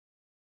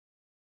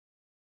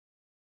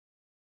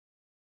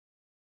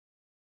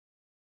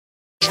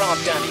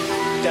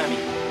Dummy.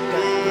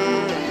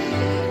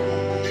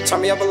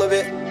 Turn me up a little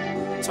bit.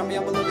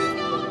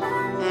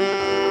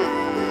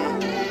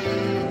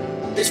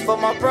 This for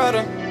my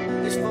brother.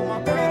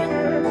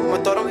 I'ma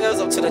throw them L's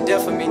up to the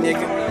death of me,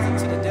 nigga.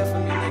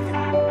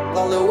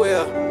 Long Lil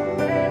Will.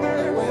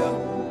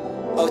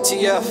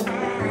 OTF.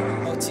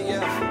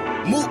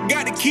 Mook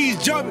got the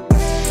keys jumping.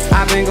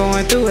 I've been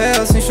going through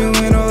hell since you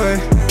went away.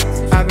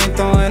 I've been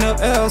throwing up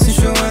L's since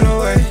you went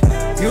away.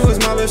 You was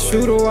my little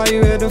shooter while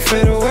you had to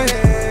fade away.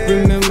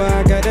 Remember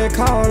I got that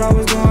call, I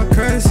was going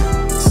crazy.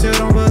 Still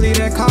don't believe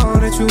that call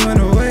that you went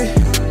away.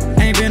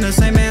 Ain't been the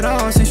same at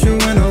all since you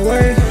went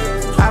away.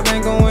 I've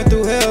been going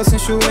through hell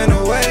since you went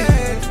away.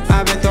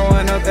 I've been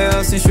throwing up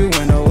L's since you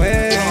went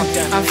away.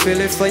 I feel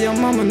it for your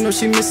mama, know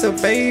she miss her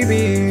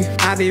baby.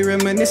 I be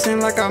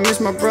reminiscing like I miss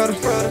my brother.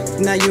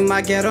 Now you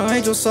my ghetto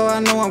angel, so I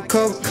know I'm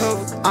covered.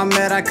 I'm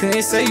mad I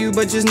couldn't say you,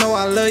 but just know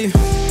I love you.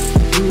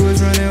 You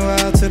was running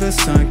wild till the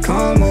sun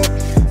come up.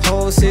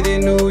 Whole city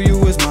knew you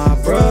was my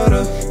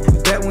brother.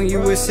 Back when you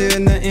was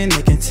sitting nothing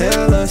they can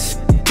tell us.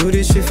 Do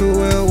this shit for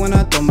real when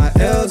I throw my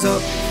L's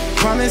up.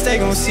 Promise they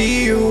gon'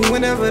 see you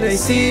whenever they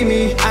see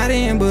me. I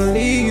didn't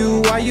believe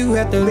you, why you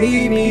had to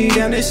leave me?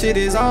 Damn, this shit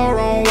is all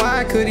wrong,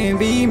 why it couldn't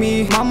be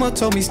me? Mama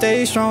told me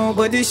stay strong,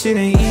 but this shit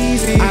ain't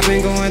easy. I've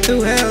been going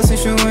through hell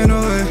since you went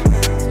away.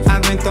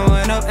 I've been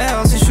throwing up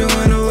L's since you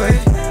went away.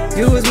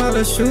 You was my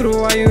little shooter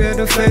while you had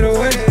to fade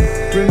away.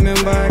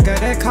 Remember I got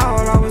that call,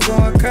 I was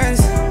going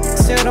crazy.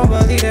 Still don't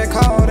believe that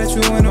call that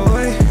you went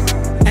away.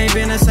 Ain't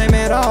been the same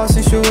at all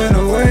since you went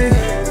away.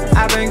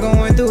 I've been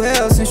going through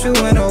hell since you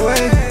went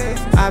away.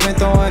 I've been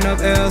throwing up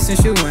L's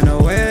since you went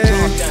away.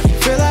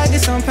 Feel like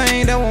it's some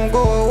pain that won't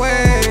go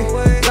away.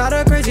 Lot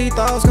of crazy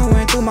thoughts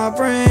going through my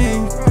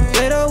brain.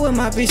 Laid up with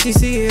my bitch, she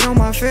see it on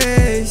my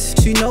face.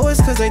 She know it's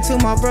cause they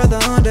took my brother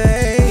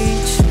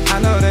underage. I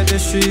know that the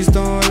streets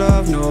don't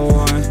love no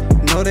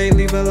one. Know they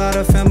leave a lot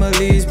of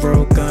families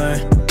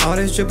broken. All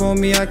this drip on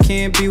me, I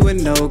can't be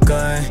with no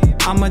gun.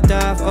 I'ma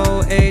die of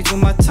old age when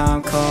my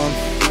time come.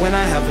 When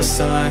I have a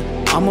son,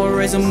 I'ma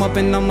raise him up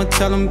and I'ma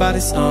tell him about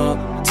his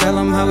Tell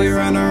him how we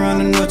run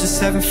around and know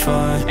just having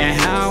fun. And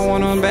how I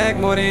want him back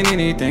more than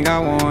anything I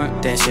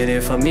want. That shit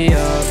it for me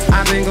up.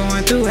 I've been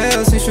going through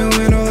hell since you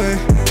went away.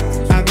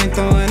 I've been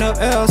throwing up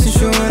L's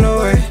since you went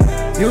away.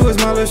 You was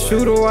my little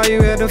shooter while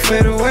you had to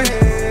fade away.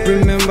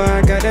 Remember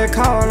I got that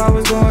call, I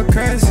was going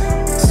crazy.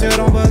 Still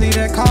don't believe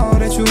that call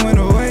that you went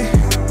away.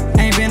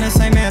 Ain't been the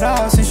same at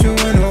all since you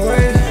went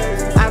away.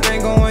 I've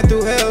been going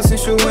through hell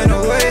since you went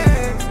away.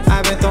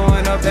 I've been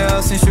throwing up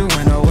L's since you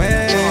went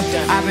away.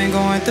 I've been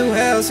going through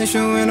hell since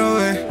you went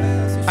away.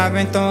 I've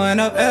been throwing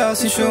up L's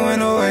since you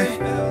went away.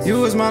 You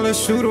was my little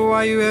shooter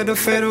while you had to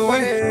fade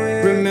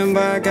away. Remember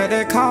I got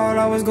that call,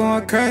 I was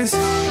going crazy.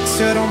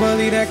 Still don't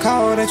believe that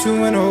call that you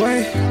went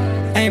away.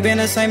 Ain't been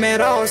the same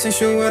at all since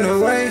you went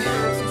away.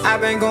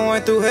 I've been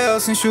going through hell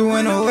since you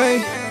went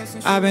away.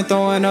 I've been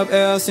throwing up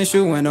L's since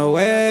you went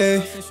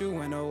away.